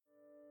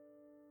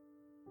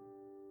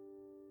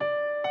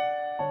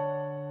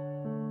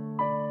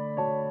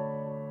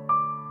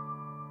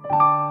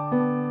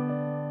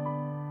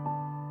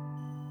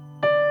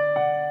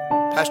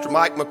Pastor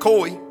Mike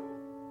McCoy,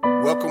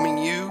 welcoming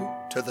you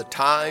to the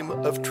Time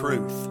of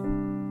Truth.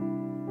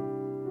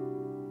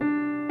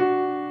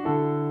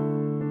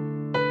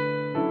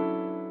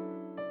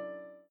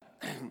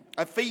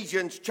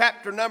 Ephesians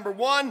chapter number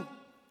 1.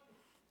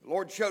 The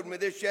Lord showed me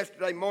this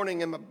yesterday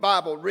morning in my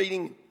Bible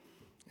reading,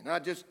 and I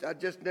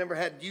just never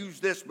had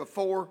used this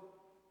before.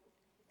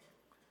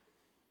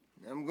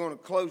 I'm going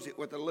to close it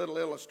with a little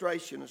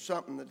illustration of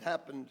something that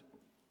happened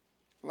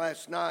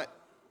last night.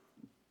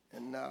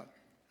 And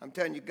I'm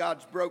telling you,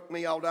 God's broke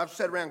me all day. I've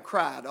sat around and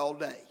cried all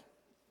day.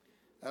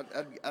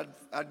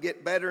 I'd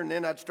get better, and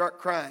then I'd start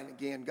crying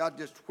again. God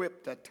just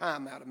whipped a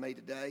time out of me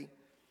today.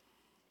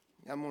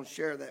 I'm going to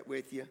share that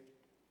with you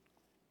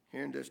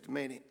here in just a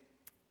minute.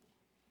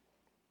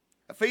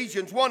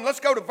 Ephesians 1, let's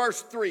go to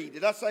verse 3.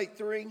 Did I say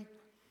 3?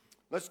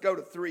 Let's go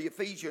to 3.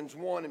 Ephesians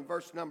 1 and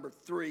verse number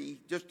 3,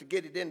 just to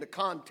get it into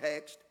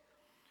context.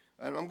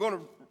 And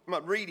my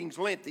reading's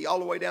lengthy, all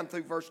the way down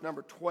through verse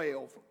number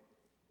 12.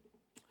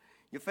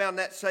 You found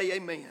that? Say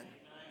amen. Amen.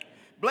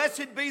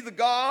 Blessed be the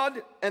God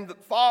and the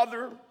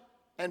Father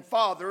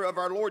of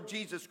our Lord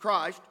Jesus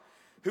Christ,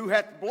 who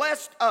hath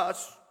blessed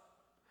us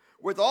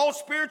with all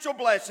spiritual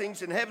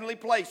blessings in heavenly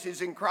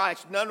places in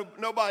Christ.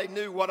 Nobody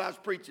knew what I was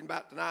preaching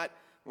about tonight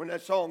when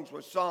that songs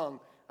was sung.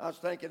 I was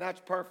thinking,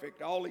 that's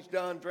perfect. All he's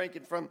done,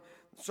 drinking from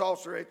the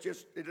saucer, it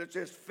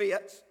just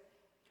fits.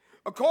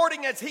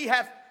 According as he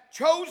hath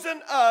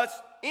chosen us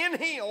in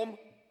him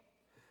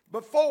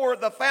before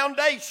the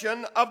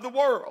foundation of the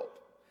world.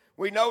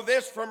 We know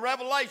this from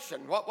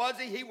Revelation. What was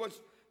he? He was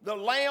the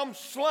Lamb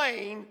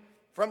slain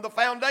from the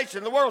foundation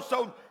of the world.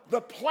 So the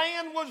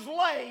plan was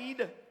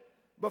laid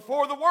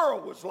before the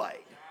world was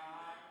laid.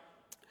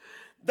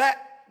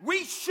 That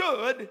we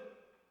should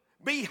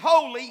be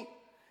holy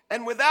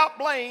and without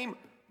blame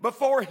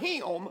before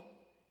him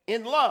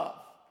in love.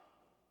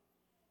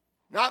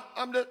 Now,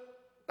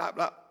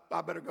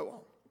 I better go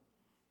on.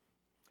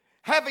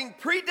 Having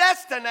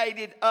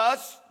predestinated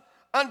us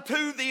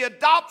unto the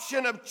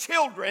adoption of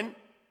children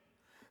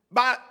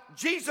by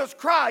Jesus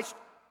Christ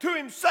to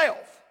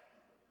himself,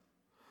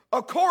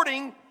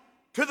 according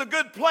to the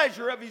good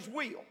pleasure of his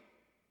will,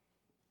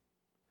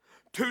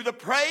 to the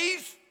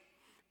praise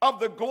of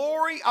the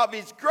glory of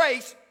his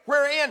grace,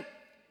 wherein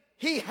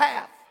he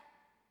hath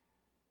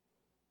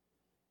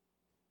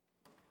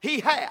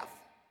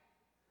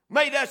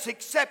made us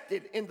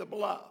accepted in the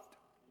beloved,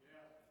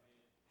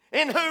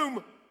 in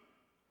whom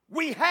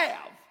we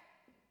have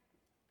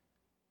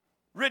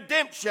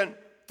redemption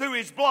through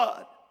his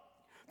blood,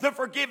 the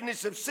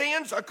forgiveness of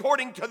sins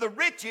according to the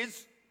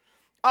riches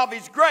of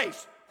his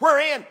grace,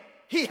 wherein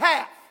he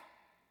hath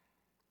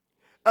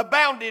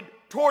abounded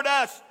toward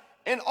us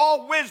in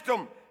all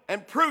wisdom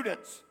and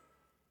prudence,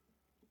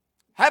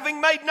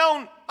 having made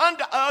known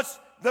unto us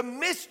the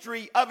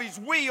mystery of his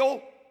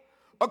will,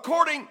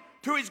 according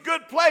to his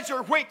good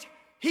pleasure, which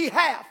he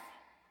hath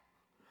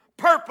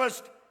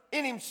purposed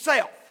in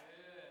himself,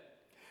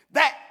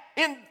 that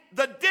in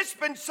the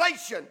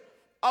dispensation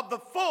of the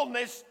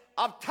fullness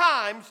of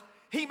times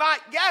he might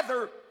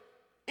gather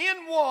in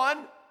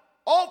one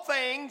all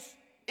things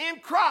in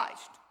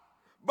Christ,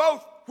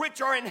 both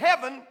which are in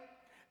heaven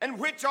and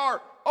which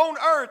are on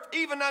earth,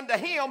 even unto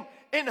him,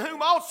 in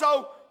whom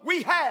also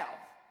we have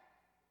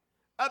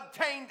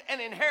obtained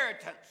an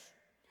inheritance,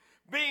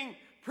 being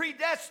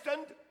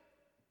predestined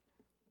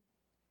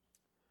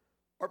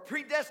or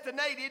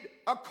predestinated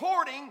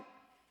according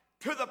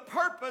to the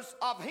purpose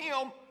of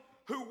him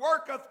who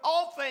worketh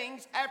all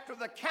things after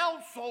the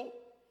counsel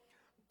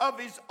of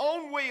his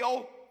own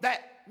will,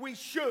 that we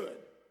should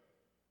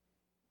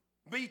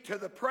be to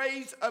the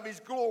praise of his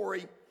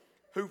glory,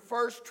 who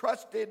first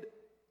trusted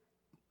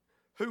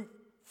in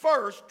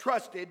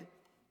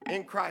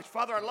Christ.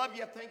 Father, I love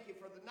you. I thank you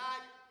for the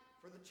night,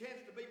 for the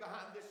chance to be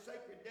behind this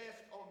sacred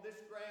desk on this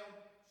ground,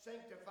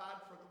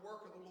 sanctified for the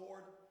work of the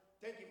Lord.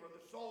 Thank you for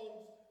the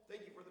souls.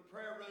 Thank you for the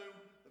prayer room,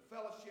 the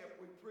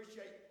fellowship. We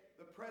appreciate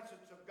the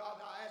presence of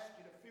God. I ask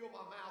you to fill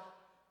my mouth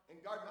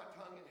and guard my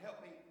tongue and help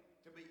me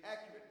to be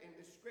accurate in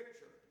this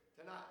scripture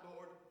tonight,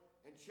 Lord,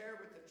 and share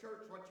with the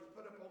church what you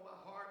put upon my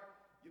heart.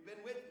 You've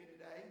been with me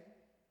today.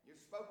 You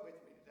spoke with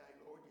me today,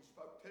 Lord. You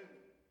spoke to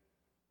me.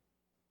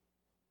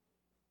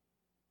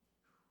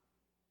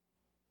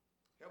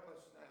 Help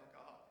us now,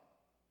 God.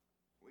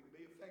 We can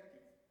be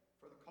effective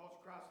for the cause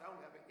of Christ. I don't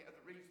have any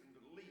other reason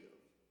to live.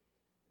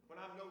 When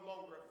I'm no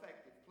longer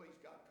effective, please,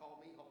 God,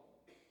 call me home.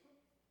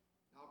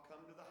 I'll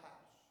come to the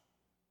house.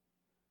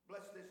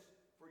 Bless this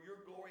for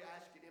your glory. I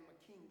ask it in my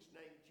King's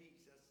name,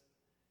 Jesus.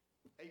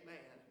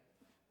 Amen.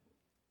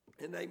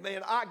 And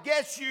amen. I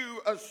guess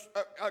you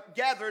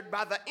gathered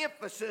by the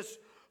emphasis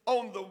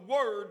on the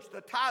words,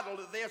 the title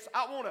of this.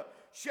 I want to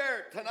share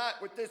it tonight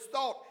with this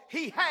thought.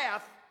 He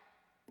hath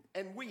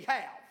and we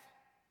have.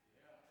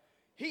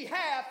 He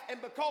hath,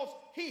 and because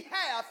he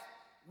hath,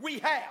 we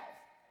have.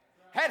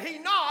 Had he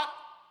not,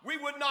 we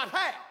would not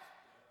have.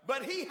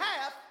 But he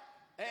hath,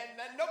 and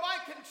nobody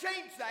can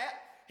change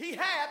that. He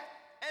hath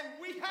and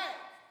we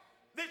have.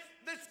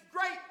 This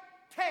great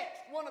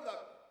text, one of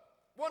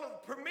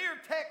the premier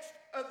texts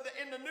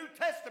in the New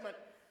Testament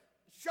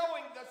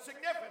showing the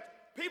significance,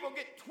 people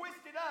get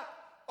twisted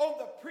up on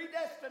the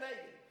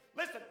predestinated.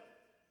 Listen,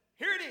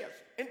 here it is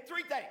in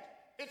three things.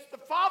 It's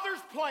the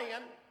Father's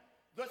plan,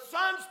 the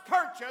Son's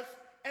purchase,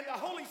 and the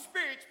Holy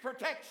Spirit's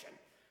protection.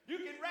 You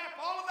can wrap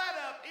all of that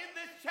up in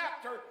this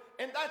chapter,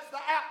 and that's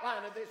the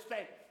outline of this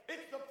thing.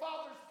 It's the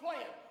Father's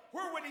plan.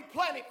 Where would he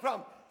plan it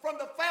from? From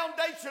the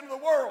foundation of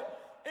the world.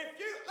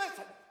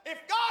 If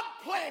God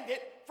planned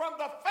it from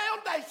the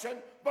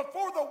foundation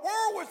before the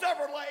world was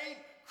ever laid,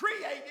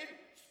 created,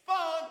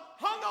 spun,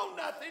 hung on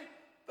nothing,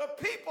 the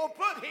people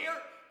put here,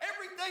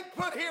 everything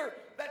put here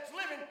that's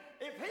living,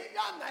 if he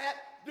done that,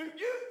 do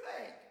you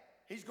think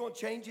he's going to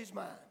change his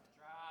mind?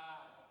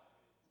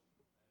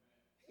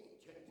 He ain't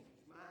changing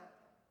his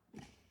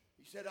mind.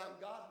 He said, I'm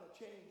God and I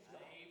change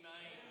not.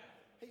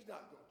 He's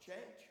not going to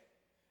change.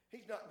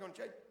 He's not going to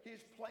change.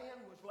 His plan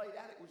was laid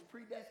out. It was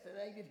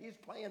predestinated. His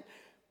plan,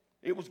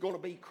 it was going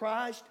to be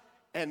Christ,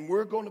 and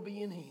we're going to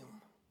be in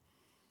him.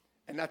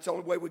 And that's the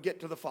only way we get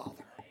to the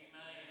Father.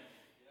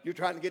 You're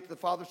trying to get to the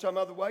Father some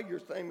other way, you're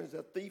the same as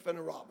a thief and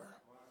a robber.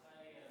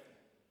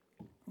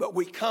 But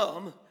we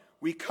come.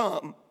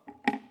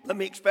 Let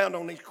me expound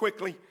on these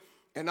quickly,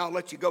 and I'll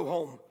let you go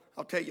home.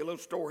 I'll tell you a little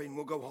story, and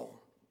we'll go home.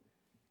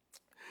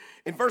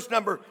 In verse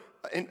number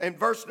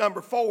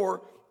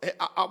 4,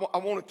 I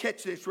want to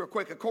catch this real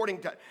quick.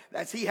 According to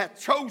as he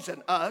hath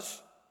chosen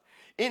us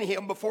in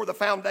him before the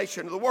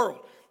foundation of the world.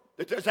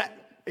 Does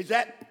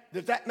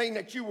that mean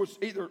that you was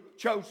either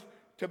chose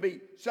to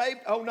be saved,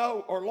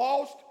 or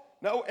lost?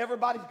 No,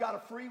 everybody's got a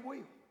free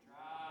will.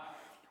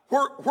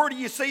 Where do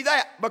you see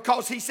that?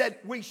 Because he said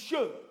we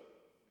should.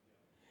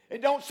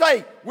 It don't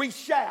say we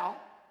shall.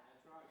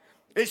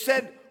 It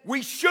said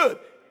we should.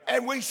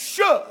 And we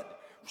should.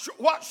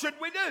 What should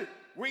we do?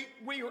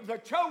 We are the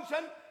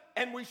chosen,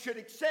 and we should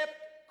accept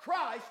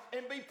Christ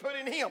and be put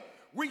in him.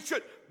 We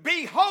should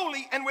be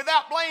holy and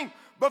without blame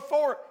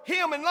before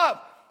him in love.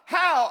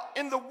 How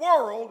in the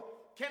world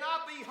can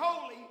I be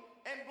holy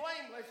and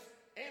blameless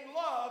in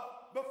love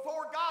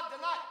before God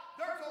tonight?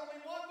 There's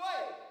only one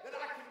way that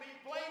I can be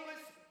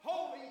blameless,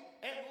 holy,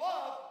 and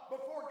love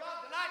before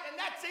God tonight, and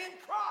that's in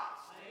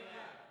Christ.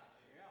 Amen.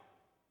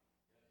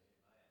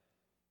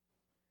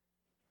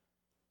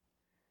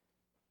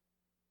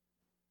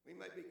 We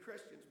may be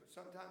Christians, but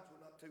sometimes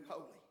we're not too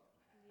holy.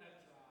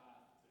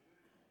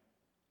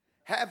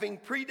 Having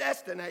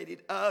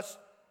predestinated us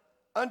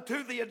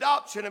unto the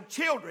adoption of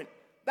children.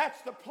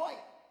 That's the plan.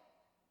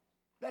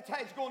 That's how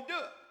he's going to do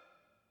it.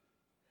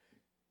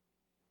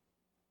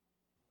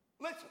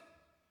 Listen,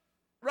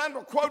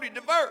 Randall quoted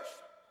the verse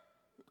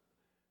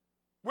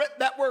with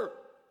that word.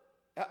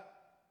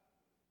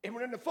 And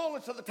when in the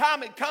fullness of the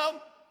time had come,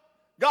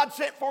 God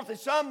sent forth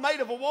his Son,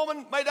 made of a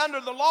woman, made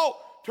under the law,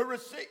 to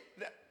receive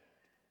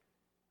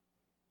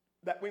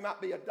that we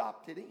might be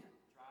adopted in.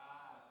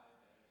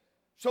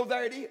 So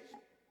there it is.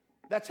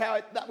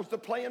 That was the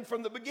plan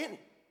from the beginning.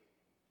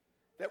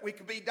 That we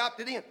could be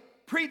adopted in.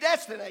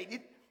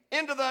 Predestinated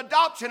into the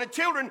adoption of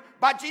children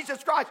by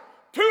Jesus Christ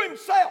to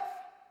himself.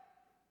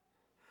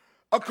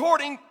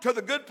 According to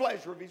the good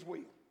pleasure of his will.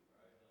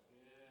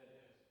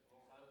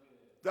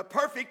 The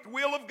perfect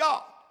will of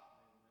God.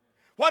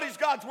 What is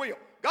God's will?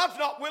 God's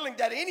not willing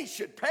that any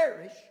should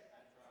perish.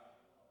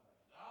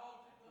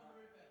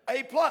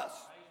 A plus.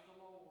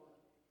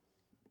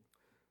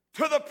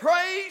 To the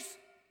praise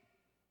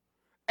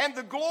and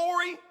the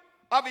glory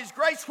of his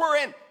grace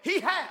wherein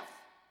he hath.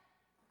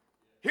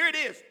 Here it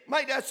is.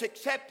 Made us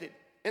accepted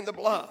in the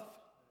beloved.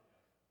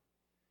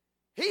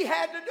 He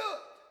had to do it.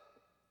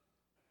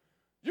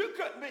 You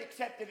couldn't be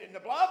accepted in the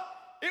beloved.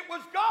 It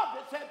was God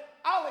that said,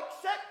 I'll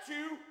accept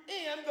you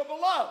in the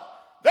beloved.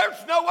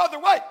 There's no other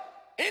way.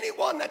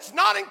 Anyone that's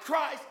not in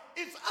Christ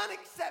is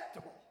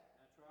unacceptable.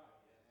 That's right.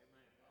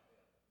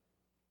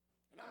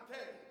 Amen. And I'm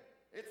telling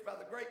you, it's by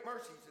the great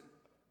mercies and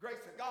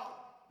grace of God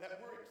that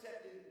we're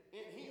accepted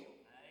in him.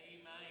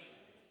 Amen.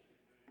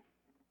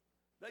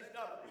 There's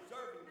not a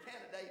deserving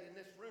candidate in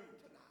this room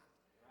tonight.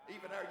 Right.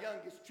 Even our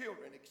youngest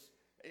children,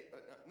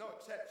 no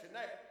exception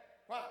there.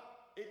 Why?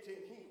 It's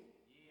in him.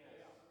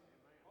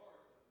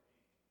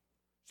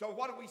 So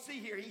what do we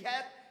see here?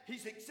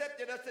 He's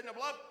accepted us in the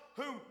blood,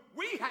 whom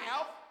we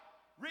have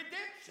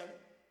redemption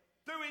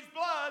through his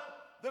blood,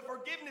 the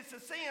forgiveness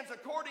of sins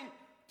according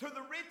to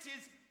the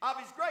riches of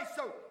his grace.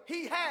 So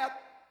he have,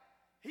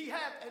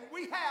 and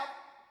we have,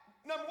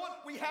 number one,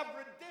 we have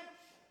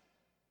redemption.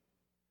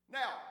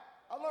 Now,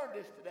 I learned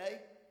this today.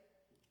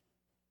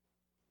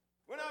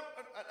 When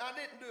I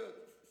didn't do a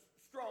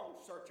strong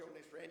search on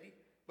this, Randy,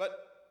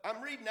 but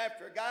I'm reading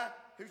after a guy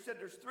who said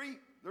there's three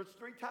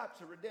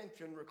types of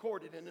redemption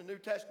recorded in the New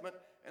Testament,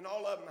 and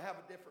all of them have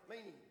a different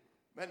meaning.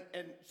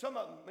 And some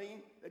of them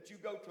mean that you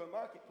go to a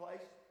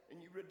marketplace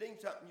and you redeem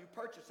something, you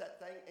purchase that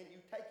thing, and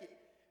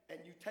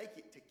you take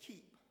it to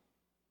keep.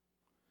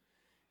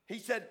 He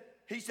said,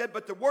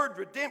 but the word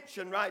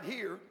redemption right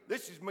here,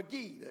 this is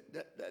McGee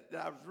that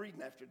I was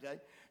reading after today,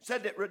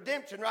 said that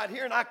redemption right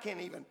here, and I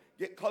can't even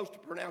get close to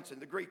pronouncing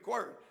the Greek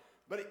word,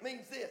 but it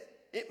means this.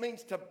 It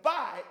means to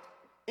buy it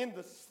in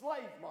the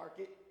slave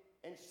market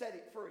and set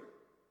it free.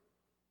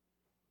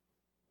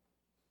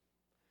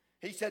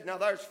 He said, now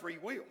there's free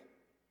will.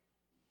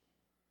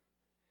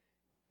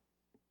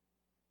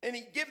 And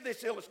he give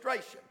this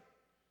illustration.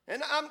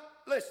 And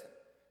listen,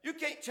 you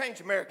can't change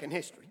American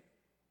history.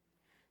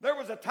 There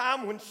was a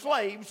time when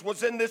slaves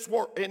was in this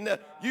world, in the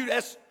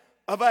U.S.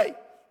 of A.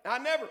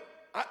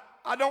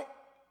 I don't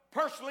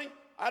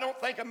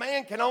think a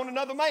man can own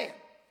another man.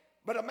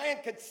 But a man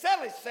can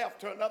sell himself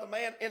to another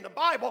man in the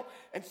Bible.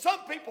 And some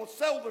people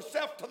sell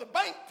themselves to the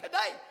bank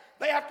today.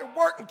 They have to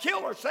work and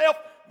kill themselves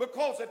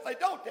because if they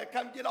don't, they'll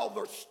come get all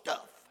their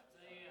stuff.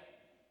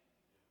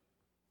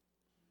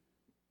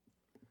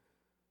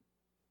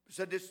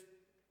 So this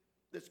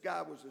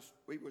guy was a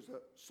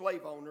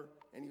slave owner,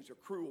 and he was a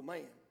cruel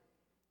man.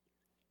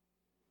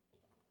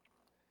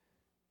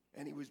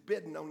 And he was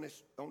bidding on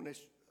this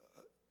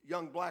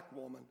young black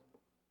woman.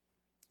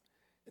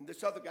 And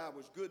this other guy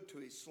was good to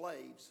his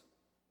slaves.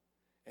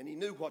 And he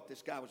knew what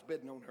this guy was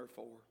bidding on her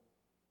for.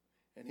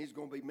 And he's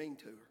going to be mean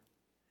to her.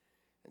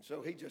 And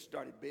so he just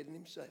started bidding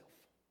himself.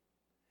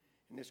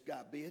 And this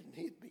guy bid and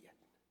he'd bid.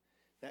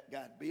 That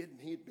guy bid and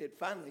he'd bid.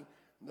 Finally,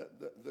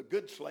 the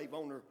good slave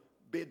owner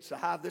bid so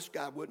high this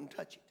guy wouldn't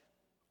touch it.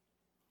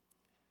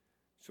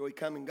 So he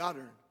come and got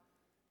her.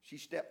 She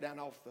stepped down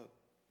off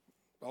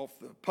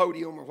the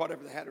podium or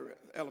whatever they had her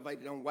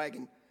elevated on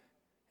wagon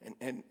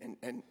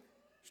and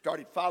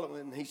started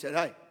following. And he said,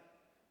 hey,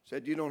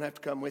 you don't have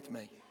to come with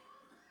me.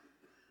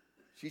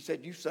 She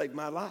said, you saved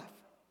my life.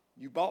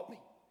 You bought me.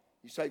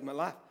 You saved my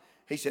life.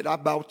 He said, I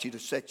bought you to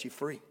set you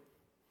free.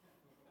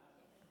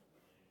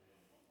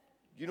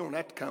 You don't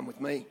have to come with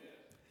me.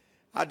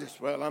 I'm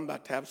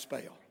about to have a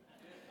spell.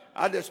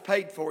 I just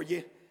paid for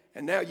you,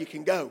 and now you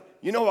can go.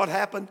 You know what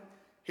happened?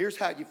 Here's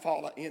how you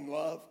fall in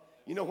love.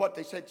 You know what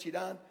they said she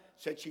done?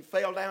 Said she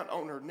fell down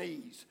on her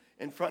knees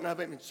in front of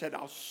him and said,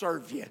 I'll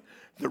serve you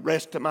the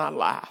rest of my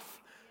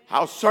life.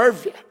 I'll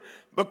serve you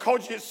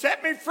because you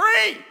set me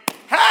free.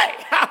 Hey,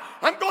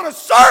 I'm going to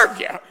serve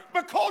you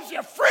because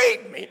you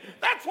freed me.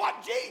 That's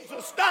what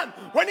Jesus done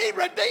when he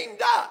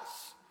redeemed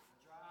us.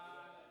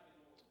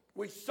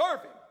 We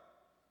serve him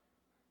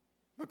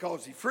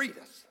because he freed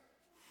us.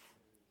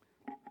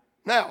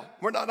 Now,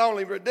 we're not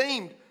only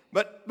redeemed,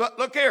 but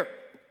look here.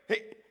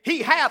 He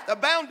hath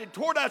abounded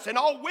toward us in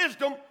all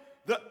wisdom,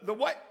 the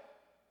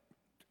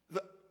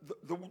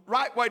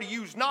right way to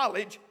use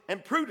knowledge,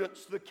 and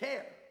prudence, the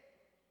care.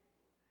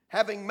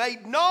 Having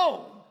made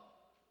known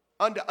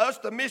unto us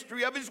the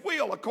mystery of his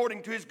will,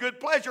 according to his good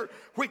pleasure,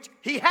 which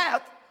he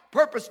hath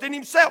purposed in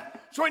himself.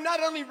 So he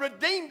not only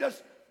redeemed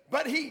us,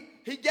 but he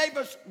gave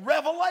us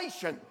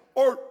revelation,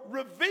 or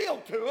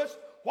revealed to us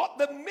what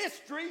the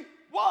mystery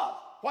was.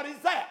 What is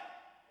that?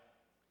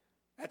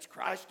 That's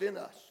Christ in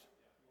us,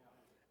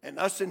 and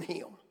us in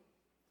him,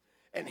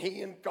 and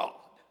he in God.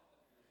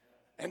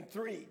 And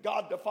three,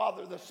 God the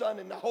Father, the Son,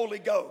 and the Holy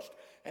Ghost.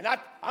 And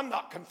I'm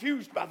not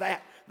confused by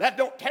that. That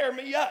don't tear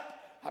me up.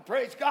 I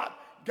praise God.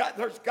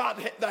 There's God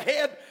the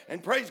head,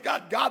 and praise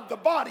God, God the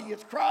body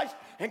is Christ,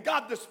 and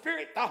God the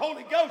Spirit, the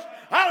Holy Ghost.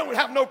 I don't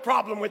have no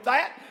problem with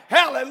that.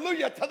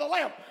 Hallelujah to the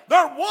Lamb.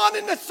 They're one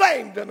and the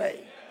same to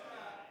me.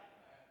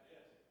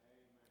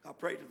 I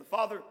pray to the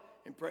Father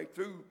and pray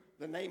through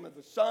the name of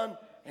the Son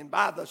and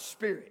by the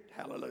Spirit.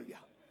 Hallelujah.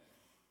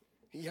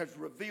 He has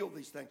revealed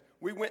these things.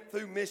 We went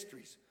through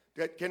mysteries.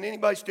 Can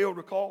anybody still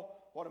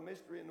recall what a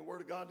mystery in the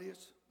Word of God is?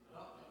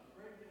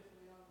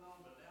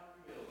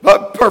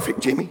 But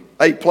perfect, Jimmy.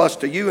 A+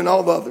 to you and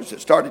all the others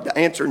that started to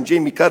answer, and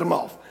Jimmy cut them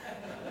off.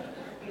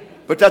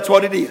 But that's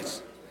what it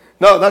is.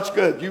 No, that's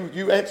good.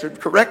 You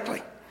answered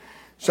correctly.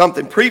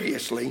 Something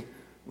previously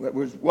that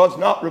was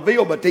not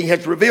revealed, but he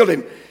has revealed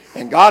him.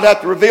 And God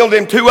hath revealed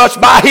him to us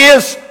by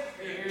his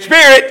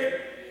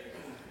Spirit.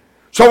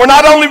 So we're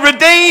not only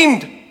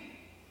redeemed,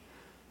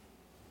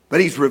 but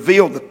he's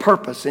revealed the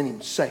purpose in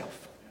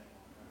himself.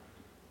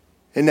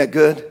 Isn't that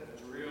good?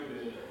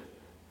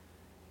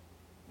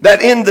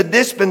 That in the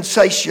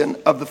dispensation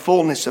of the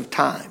fullness of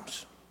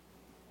times.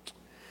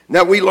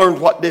 Now we learned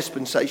what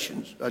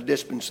dispensation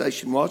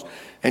was,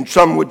 and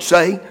some would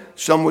say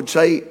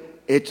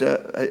it's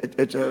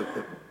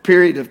a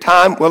period of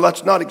time. Well,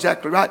 that's not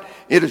exactly right.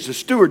 It is a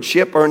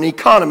stewardship or an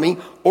economy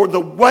or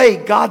the way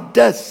God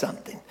does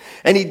something.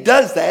 And he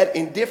does that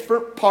in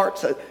different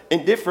parts,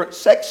 in different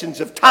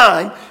sections of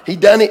time. He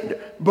done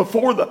it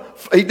before the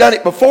flood. He done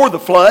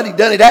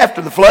it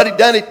after the flood. He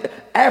done it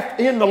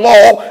in the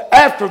law,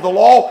 after the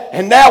law.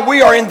 And now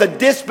we are in the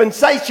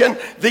dispensation,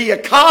 the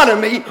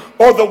economy,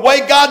 or the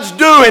way God's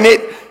doing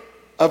it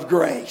of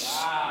grace.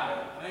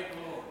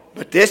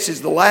 But this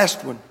is the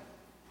last one.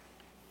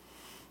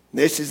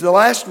 This is the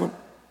last one.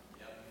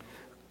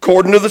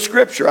 According to the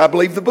Scripture, I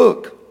believe the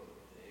book.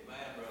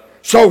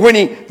 So when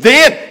in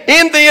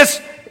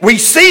this, we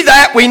see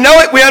that, we know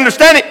it, we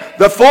understand it,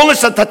 the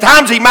fullness of the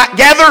times he might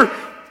gather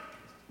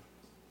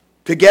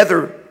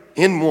together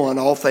in one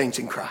all things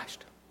in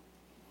Christ.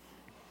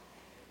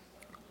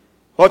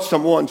 What's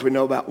some ones we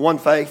know about? One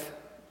faith,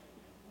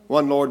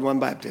 one Lord, one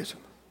baptism.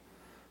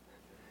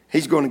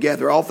 He's going to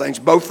gather all things,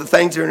 both the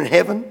things that are in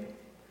heaven,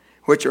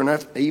 which are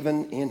not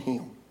even in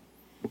him.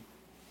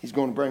 He's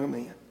going to bring them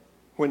in.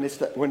 When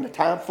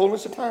the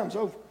fullness of time's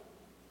over.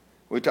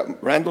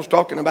 Randall's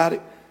talking about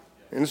it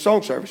in the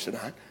song service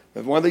tonight.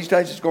 But one of these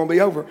days it's going to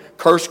be over.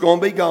 Curse going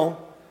to be gone.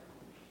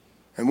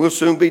 And we'll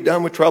soon be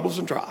done with troubles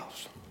and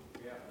trials.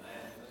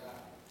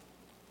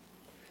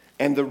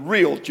 And the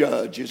real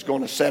judge is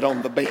going to sit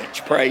on the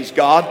bench, praise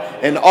God.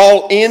 And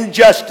all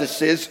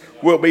injustices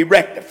will be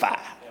rectified.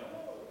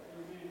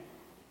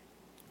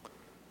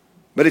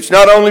 But it's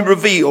not only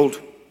revealed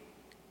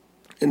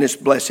in this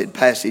blessed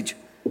passage,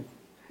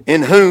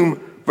 in whom,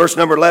 verse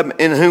number 11,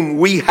 in whom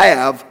we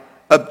have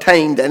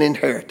obtained an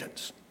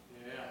inheritance.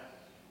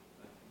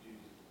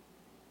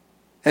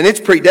 And it's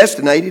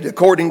predestinated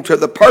according to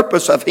the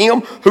purpose of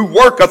him who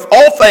worketh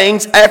all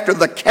things after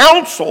the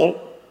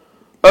counsel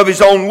of his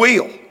own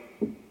will.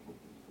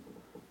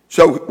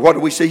 So what do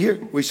we see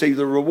here? We see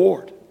the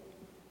reward.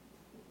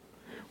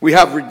 We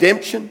have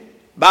redemption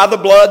by the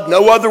blood,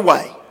 no other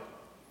way.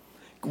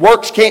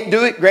 Works can't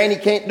do it. Granny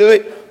can't do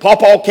it.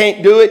 Pawpaw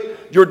can't do it.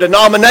 Your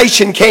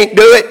denomination can't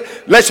do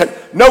it. Listen,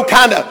 no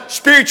kind of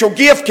spiritual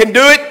gift can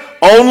do it.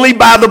 Only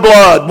by the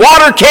blood.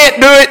 Water can't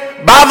do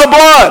it by the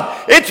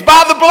blood. It's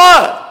by the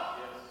blood.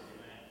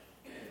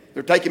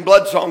 They're taking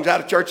blood songs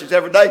out of churches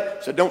every day.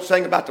 So don't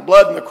sing about the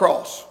blood and the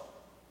cross.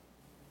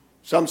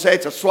 Some say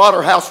it's a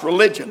slaughterhouse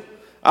religion.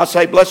 I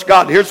say, bless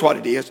God, here's what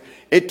it is.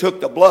 It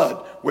took the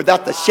blood.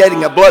 Without the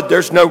shedding of blood,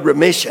 there's no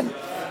remission.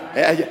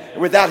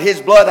 Without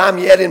his blood, I'm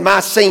yet in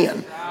my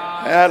sin.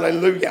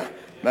 Hallelujah.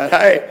 But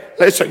hey,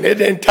 listen, it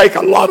didn't take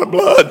a lot of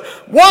blood.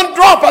 One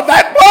drop of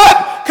that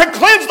blood could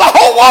cleanse the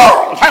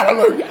whole world.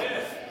 Hallelujah.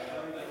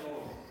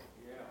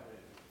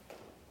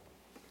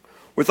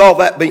 With all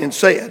that being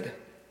said,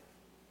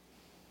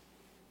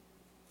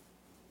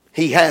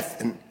 he hath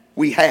and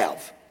we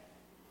have.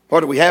 What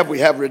do we have? We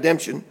have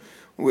redemption.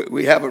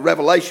 We have a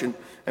revelation,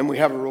 and we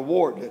have a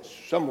reward that's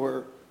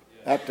somewhere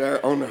out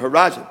there on the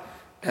horizon.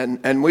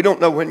 And we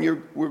don't know when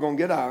we're going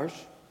to get ours.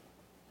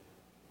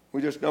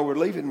 We just know we're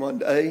leaving one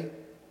day.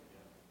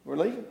 We're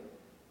leaving.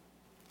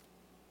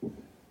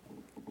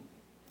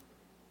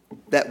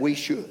 That we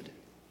should.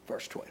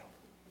 Verse 12.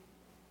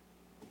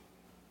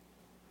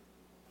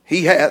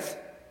 He hath,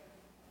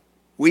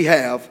 we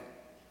have,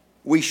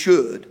 we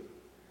should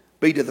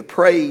be to the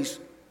praise.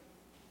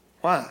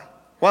 Why?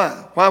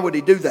 Why would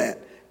he do that?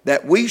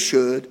 That we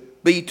should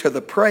be to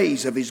the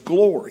praise of his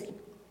glory,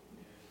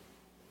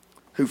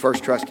 who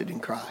first trusted in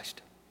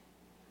Christ.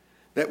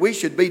 That we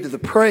should be to the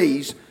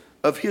praise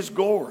of his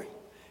glory.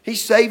 He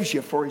saves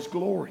you for his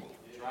glory.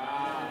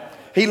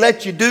 He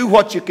lets you do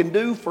what you can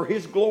do for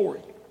his glory.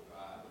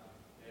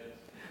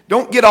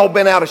 Don't get all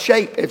bent out of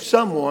shape if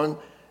someone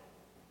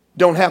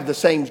don't have the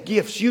same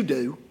gifts you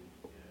do,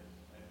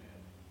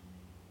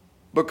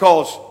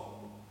 because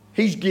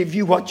he's give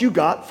you what you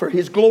got for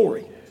his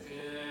glory.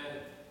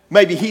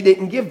 Maybe he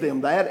didn't give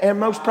them that, and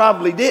most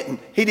probably didn't.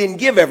 He didn't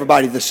give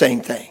everybody the same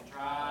thing.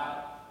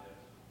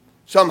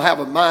 Some have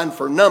a mind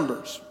for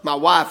numbers. My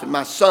wife and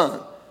my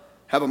son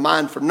have a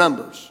mind for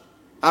numbers.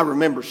 I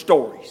remember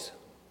stories.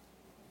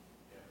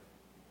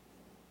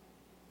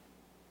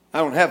 I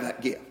don't have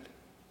that gift.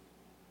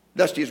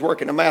 Dusty was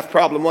working a math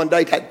problem one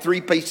day, had 3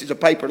 pieces of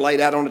paper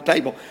laid out on the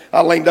table.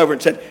 I leaned over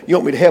and said, "You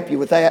want me to help you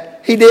with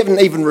that?" He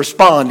didn't even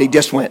respond. He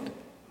just went.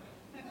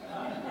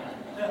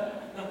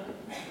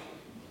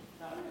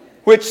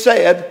 Which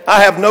said,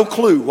 I have no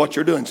clue what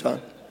you're doing,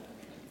 son.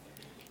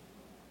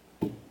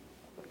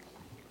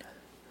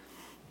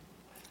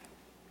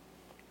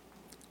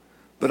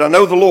 But I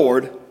know the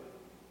Lord.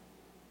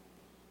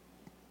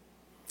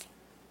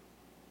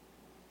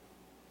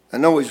 I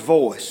know his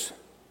voice.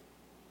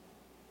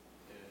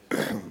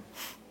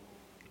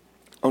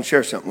 I'll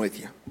share something with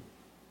you.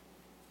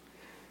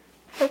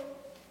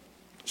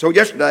 So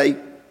yesterday,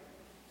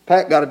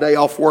 Pat got a day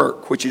off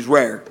work, which is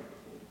rare.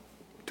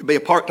 To be a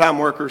part-time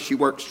worker, she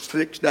works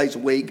 6 days a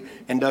week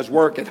and does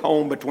work at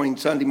home between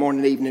Sunday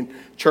morning and evening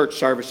church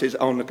services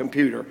on the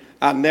computer.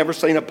 I've never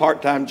seen a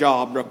part-time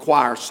job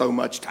require so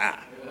much time.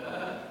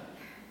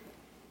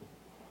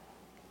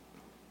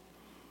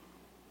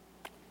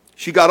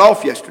 She got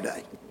off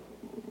yesterday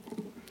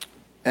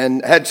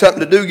and had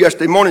something to do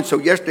yesterday morning. So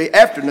yesterday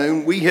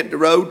afternoon, we hit the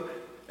road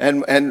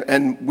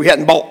and we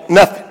hadn't bought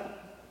nothing.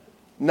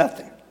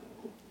 Nothing.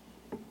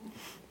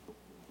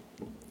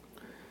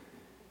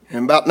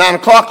 And about 9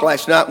 o'clock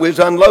last night, we was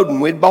unloading.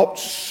 We'd bought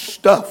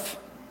stuff.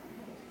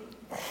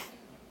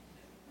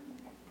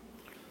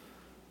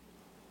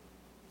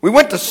 We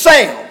went to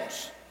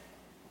Sam's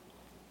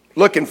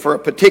looking for a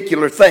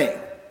particular thing.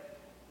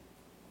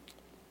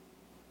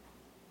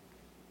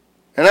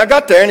 And I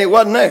got there and it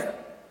wasn't there.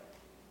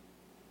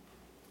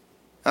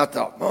 I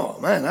thought, oh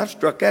man, I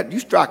struck out. You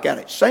strike out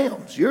at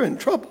Sam's, you're in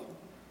trouble.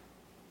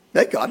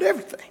 They got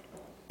everything.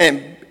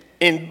 And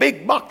in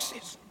big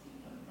boxes.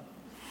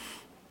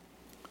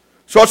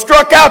 So I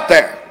struck out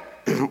there.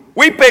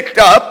 We picked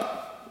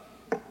up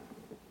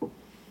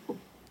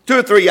 2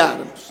 or 3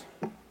 items.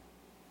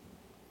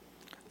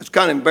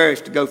 kind of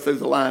embarrassed to go through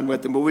the line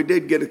with him, but we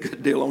did get a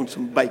good deal on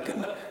some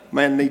bacon.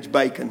 Man needs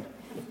bacon.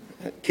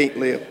 Can't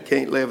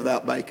live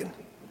without bacon.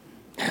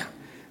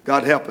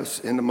 God help us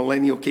in the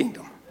millennial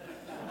kingdom.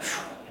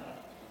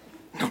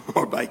 No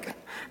more bacon.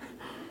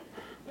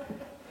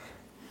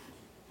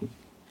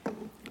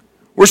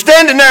 We're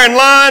standing there in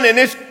line, and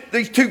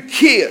these two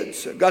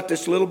kids have got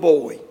this little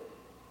boy.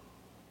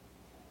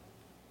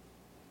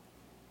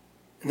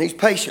 And he's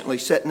patiently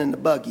sitting in the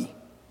buggy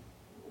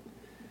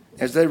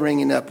as they're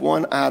ringing up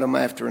one item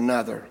after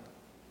another.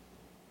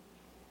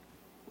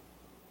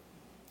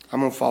 I'm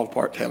going to fall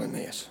apart telling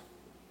this.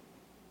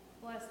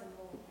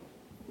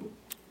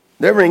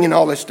 They're ringing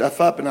all this stuff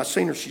up, and I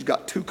seen her. She's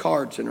got 2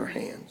 cards in her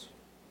hands.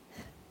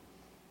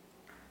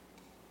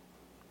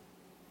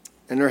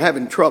 And they're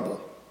having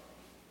trouble.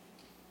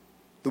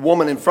 The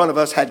woman in front of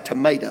us had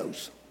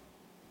tomatoes.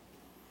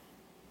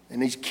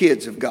 And these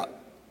kids have got,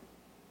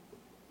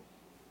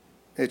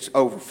 it's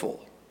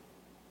overfull.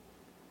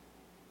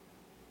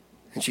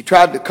 And she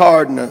tried the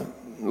card, and the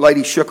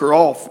lady shook her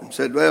off and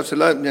said, well,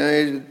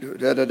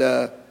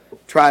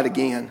 try it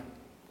again.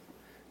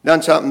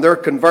 Done something. They're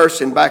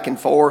conversing back and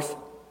forth.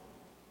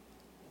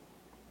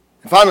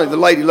 And finally, the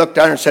lady looked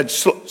down and said,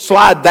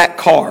 slide that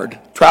card.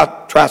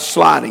 Try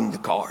sliding the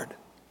card.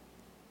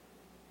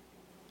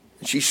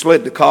 And she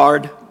slid the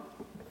card.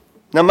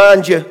 Now,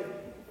 mind you,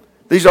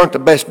 these aren't the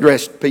best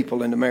dressed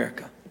people in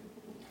America.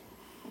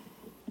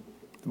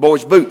 The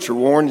boy's boots are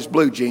worn, his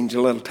blue jeans are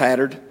a little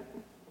tattered.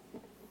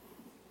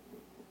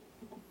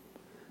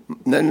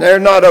 And they're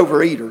not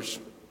overeaters.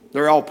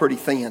 They're all pretty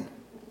thin.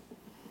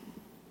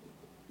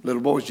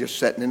 Little boy's just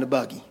sitting in the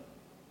buggy.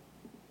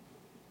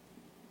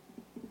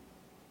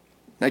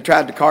 They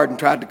tried the card and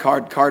tried the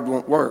card. The card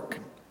won't work.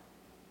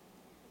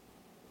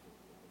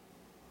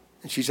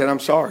 And she said, I'm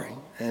sorry.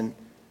 And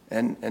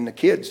the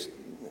kids,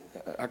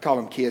 I call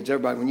them kids.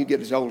 Everybody, when you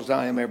get as old as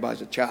I am,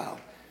 everybody's a child.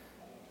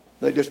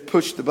 They just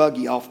push the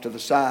buggy off to the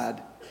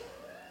side.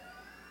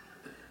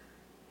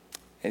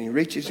 And he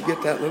reaches to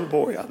get that little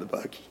boy out of the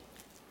buggy.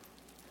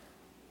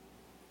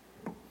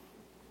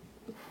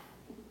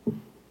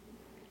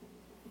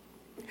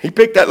 He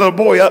picked that little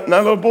boy up, and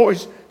that little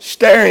boy's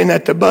staring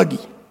at the buggy.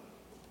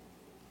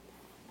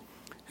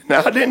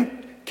 Now, I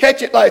didn't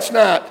catch it last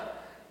night,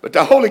 but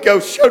the Holy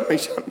Ghost showed me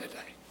something today.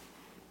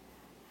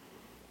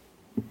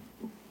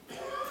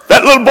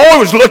 That little boy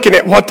was looking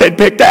at what they'd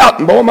picked out,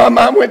 and boy, my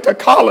mind went to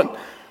Colin.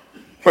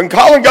 When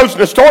Colin goes to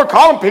the store,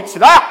 Colin picks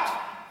it out,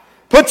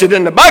 puts it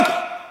in the buggy.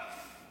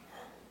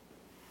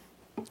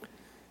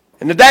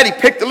 And the daddy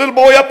picked the little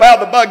boy up out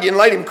of the buggy and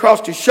laid him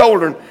across his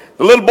shoulder, and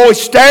the little boy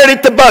stared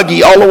at the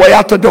buggy all the way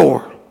out the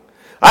door.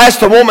 I asked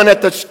the woman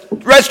at the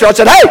restaurant,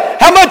 I said, hey,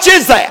 how much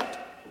is that?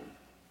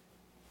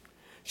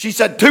 She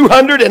said,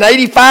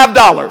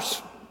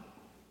 $285.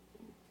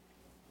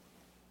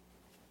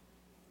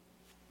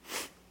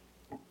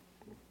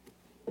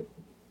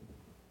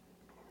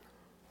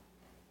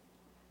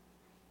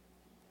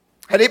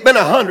 Had it been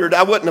 100,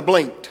 I wouldn't have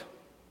blinked.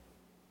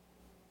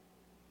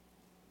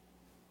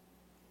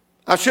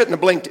 I shouldn't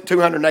have blinked at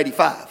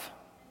 285.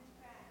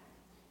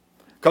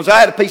 Because I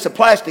had a piece of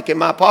plastic in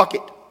my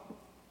pocket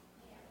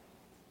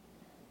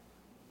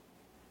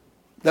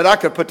that I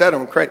could put that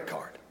on a credit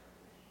card.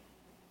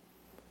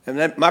 And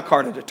then my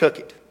card had took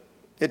it.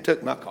 It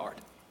took my card.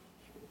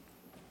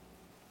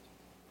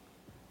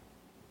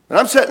 And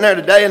I'm sitting there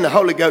today and the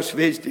Holy Ghost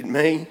visited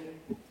me.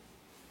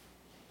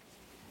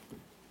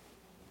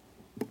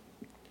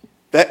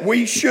 That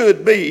we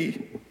should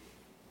be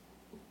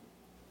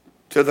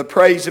to the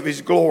praise of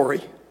His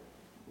glory.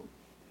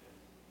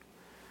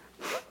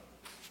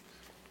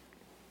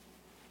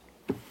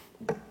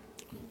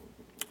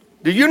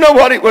 Do you know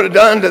what it would have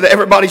done to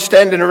everybody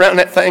standing around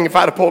that thing if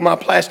I'd have pulled my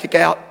plastic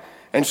out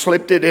and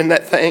slipped it in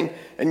that thing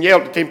and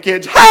yelled at them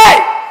kids,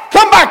 hey,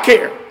 come back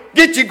here,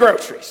 get your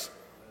groceries.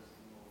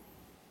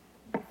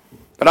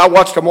 But I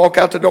watched them walk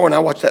out the door and I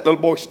watched that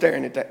little boy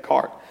staring at that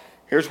cart.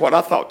 Here's what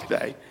I thought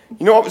today.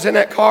 You know what was in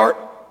that cart?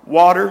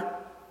 Water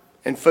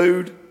and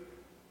food.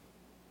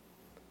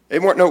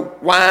 There weren't no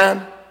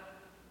wine.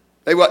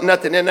 There wasn't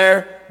nothing in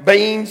there.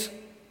 Beans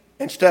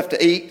and stuff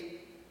to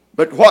eat.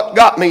 But what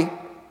got me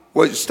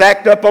was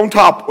stacked up on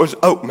top was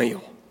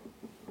oatmeal.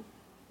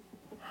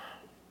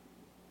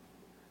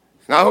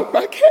 And I opened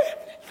my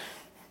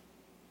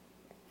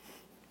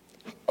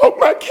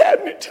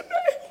cabinet today.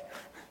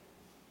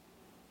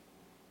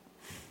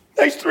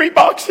 There's 3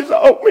 boxes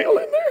of oatmeal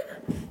in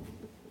there.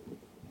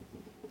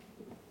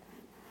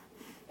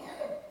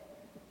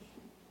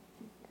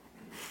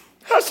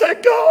 I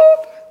said,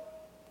 God,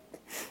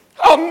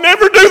 I'll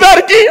never do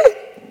that again.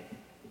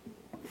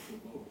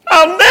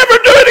 I'll never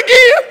do it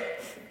again.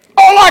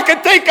 All I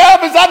could think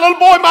of is that little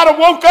boy might have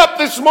woke up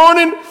this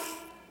morning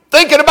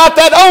thinking about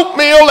that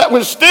oatmeal that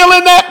was still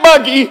in that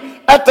buggy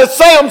at the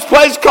Sam's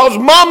place because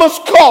Mama's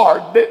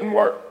card didn't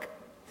work.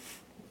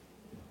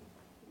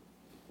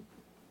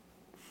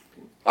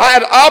 I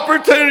had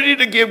opportunity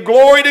to give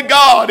glory to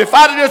God. If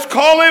I'd have just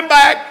called him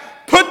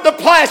back, put the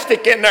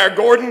plastic in there,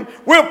 Gordon.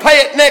 We'll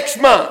pay it next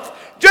month.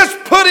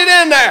 Just put it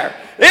in there.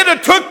 It'd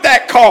have took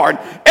that car.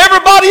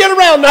 Everybody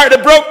around there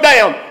that broke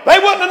down, they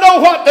wouldn't have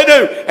known what to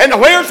do. And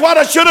here's what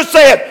I should have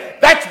said.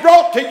 That's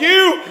brought to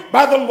you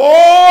by the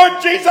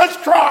Lord Jesus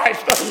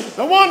Christ,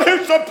 the one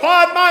who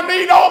supplied my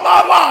need all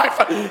my life.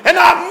 And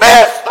I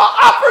missed the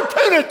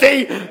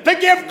opportunity to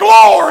give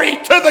glory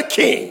to the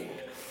King.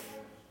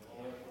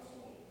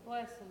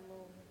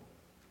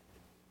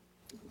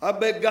 I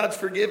beg God's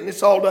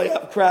forgiveness all day.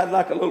 I've cried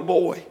like a little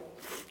boy.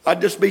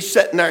 I'd just be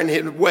sitting there and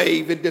he'd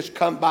wave. It'd just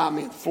come by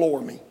me and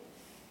floor me.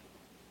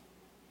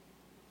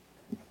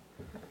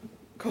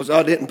 Because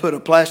I didn't put a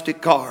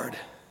plastic card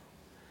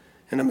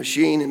in a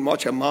machine and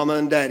watch a mama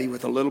and daddy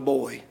with a little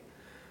boy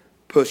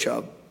push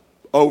a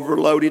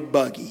overloaded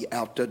buggy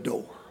out the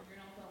door.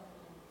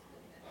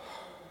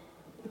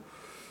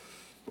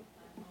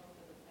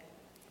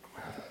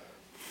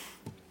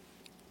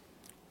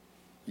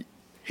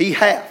 He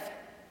hath.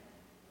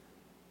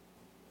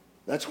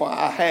 That's why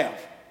I have.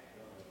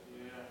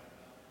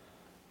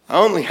 I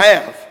only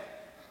have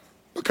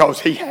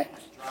because he hath.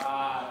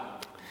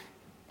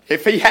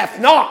 If he hath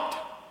not,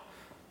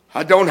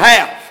 I don't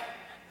have.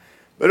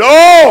 But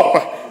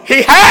oh,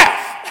 he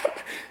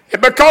hath.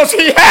 And because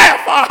he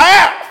hath, I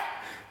have.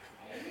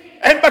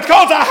 And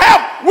because I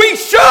have, we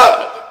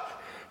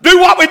should do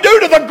what we do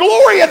to the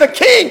glory of the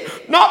King,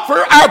 not for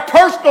our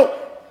personal.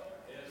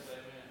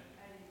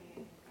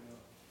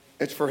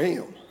 It's for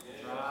him.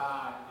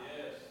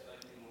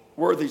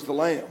 Worthy's the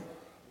Lamb.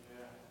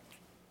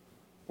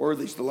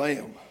 Worthy's the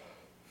Lamb.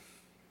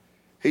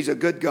 He's a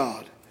good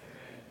God.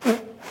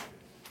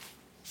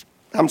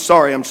 I'm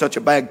sorry I'm such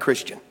a bad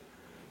Christian.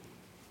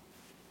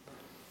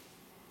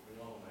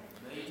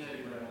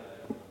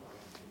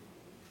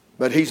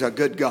 But he's a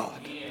good God.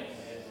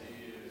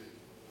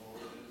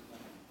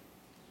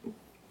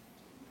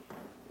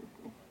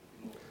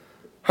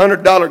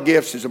 $100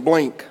 gifts is a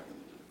blink.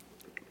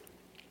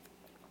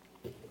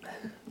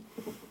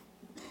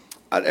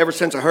 Ever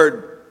since I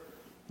heard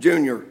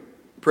Junior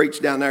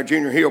preach down there,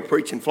 Junior Hill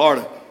preach in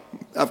Florida,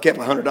 I've kept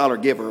a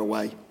 $100 giver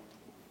away.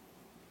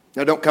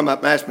 Now don't come up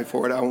and ask me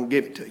for it. I won't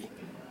give it to you.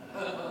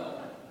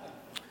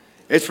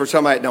 It's for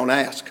somebody that don't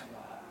ask.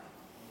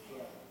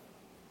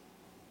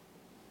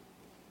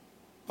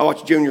 I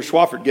watched Junior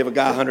Swafford give a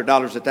guy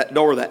 $100 at that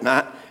door that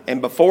night,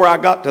 and before I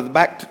got to the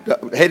back,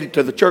 headed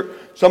to the church,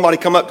 somebody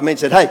come up to me and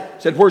said, "Hey,"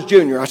 said, "where's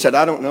Junior?" I said,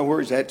 "I don't know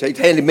where he's at." So he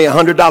handed me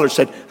 $100,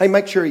 said, "Hey,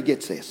 make sure he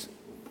gets this."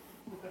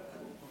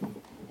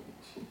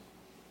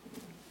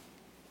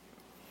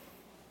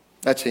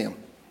 That's him.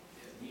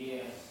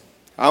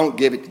 I don't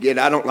give it to get.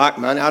 I don't like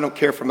money. I don't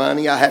care for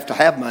money. I have to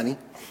have money.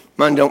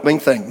 Money don't mean a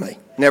thing to me.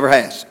 Never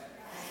has.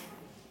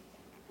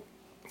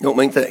 Don't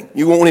mean a thing.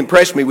 You won't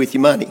impress me with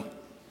your money.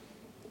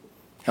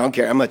 I don't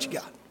care how much you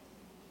got.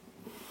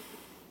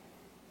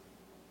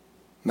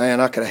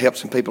 Man, I could have helped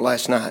some people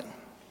last night.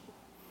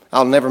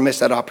 I'll never miss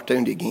that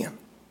opportunity again.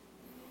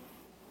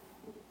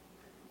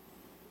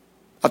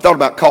 I thought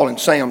about calling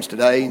Sam's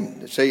today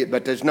and see it,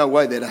 but there's no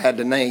way that I had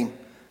the name.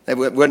 They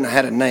wouldn't have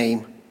had a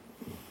name.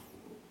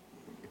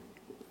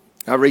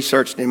 I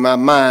researched in my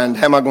mind,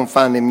 how am I going to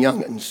find them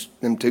young'uns,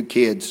 them two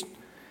kids,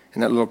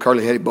 and that little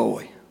curly-headed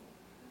boy?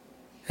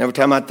 Every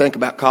time I'd think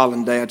about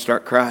calling today, I'd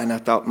start crying. I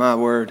thought, my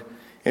word,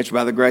 it's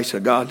by the grace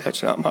of God,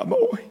 that's not my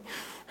boy.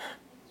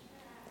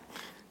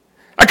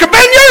 I could have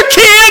been your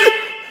kid.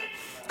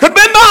 Could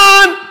have been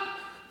mine.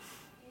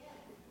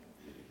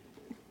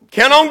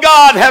 Count on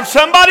God. Have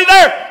somebody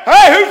there.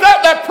 Hey, who's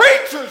that? That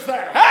preacher's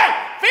there.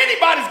 Hey, if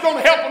anybody's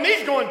going to help him,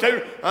 he's going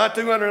to.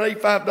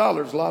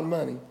 $285 is a lot of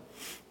money.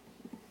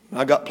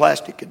 I got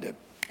plastic and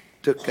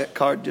took that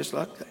card just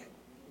like that.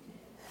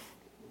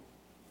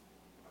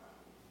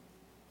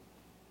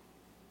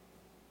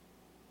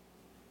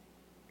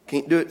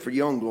 Can't do it for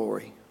your own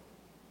glory.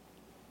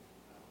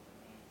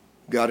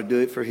 Got to do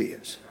it for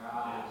his.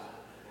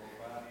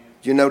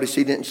 Did you notice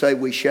he didn't say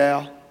we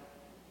shall?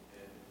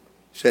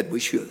 He said we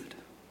should.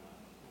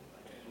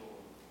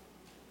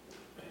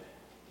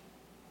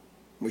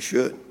 We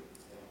should.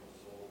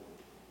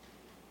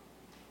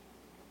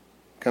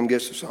 Come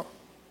get us a song.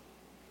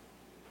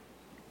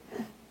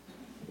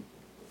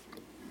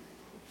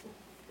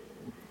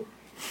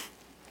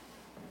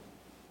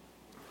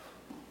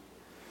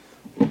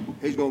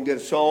 He's going to get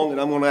a song, and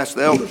I'm going to ask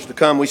the elders to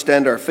come. We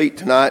stand to our feet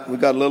tonight.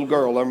 We've got a little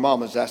girl. Her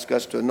mama's asked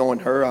us to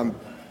anoint her. I'm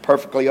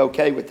perfectly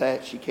okay with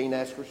that. She can't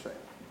ask herself.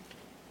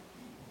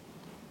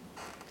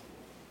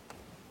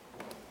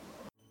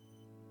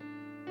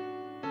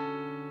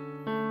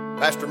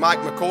 Pastor Mike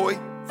McCoy,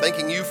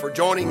 thanking you for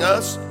joining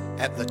us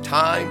at the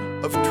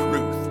Time of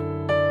Truth.